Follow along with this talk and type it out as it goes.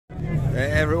Hey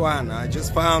everyone, I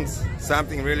just found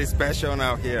something really special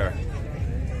now here,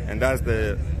 and that's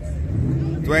the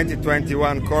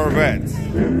 2021 Corvette,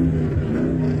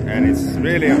 and it's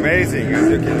really amazing,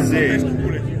 as you can see.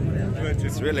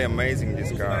 It's really amazing,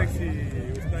 this car.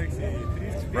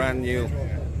 It's brand new,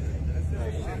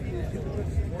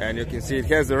 and you can see it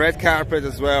has the red carpet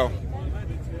as well.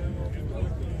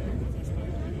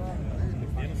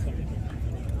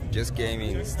 Just came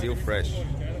in, still fresh.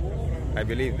 I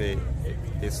believe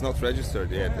it's not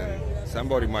registered yet, and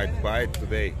somebody might buy it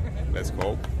today. Let's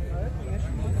hope.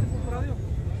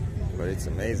 But it's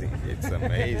amazing. It's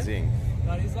amazing.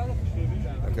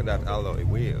 Look at that alloy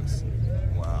wheels.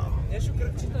 Wow.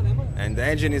 And the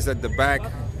engine is at the back.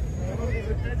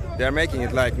 They're making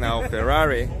it like now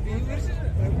Ferrari.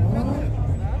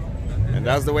 And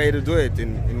that's the way to do it,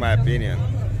 in my opinion.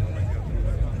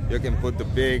 You can put the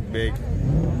big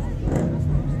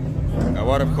a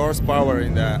lot of horsepower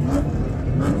in that.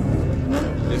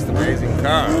 Just amazing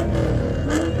car.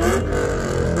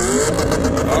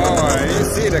 Oh, you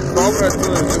see the Corvette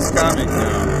is just coming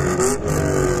now.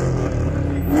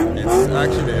 It's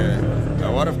actually a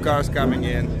lot of cars coming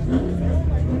in.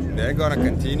 They're gonna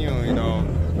continue, you know,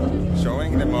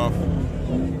 showing them off.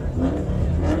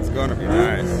 It's gonna be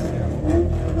nice.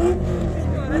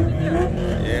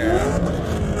 Yeah.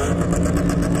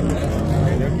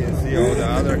 All the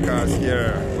other cars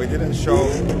here we didn't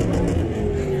show,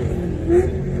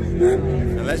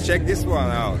 and let's check this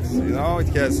one out. You know, it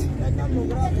has,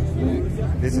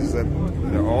 this is the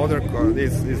older car,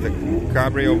 this is the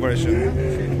Cabrio version,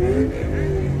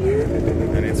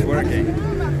 and it's working.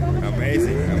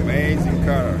 Amazing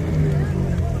car.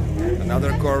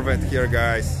 Another Corvette here,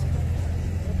 guys.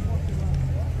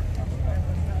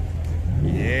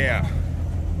 Yeah,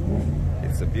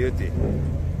 it's a beauty.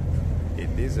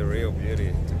 It is a real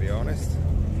beauty, to be honest.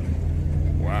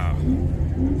 Wow.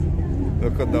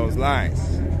 Look at those lines.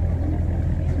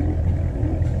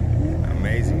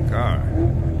 Amazing car.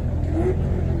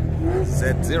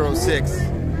 Z06.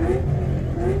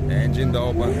 Engine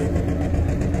open.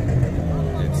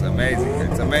 It's amazing.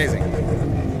 It's amazing.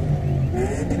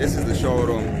 This is the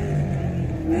showroom.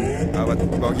 Our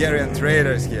Bulgarian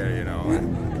traders here, you know.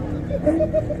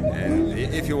 And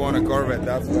if you want a Corvette,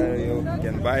 that's where you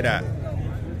can buy that.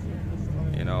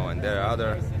 You know, and there are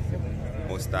other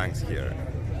Mustangs here,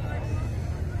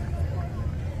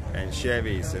 and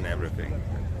Chevys and everything,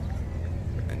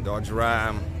 and Dodge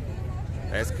Ram,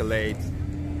 Escalade,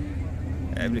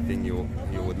 everything you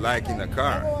would like in a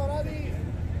car.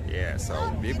 Yeah, so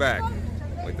I'll be back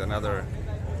with another.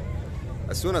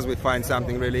 As soon as we find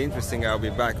something really interesting, I'll be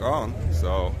back on.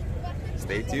 So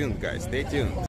stay tuned, guys. Stay tuned.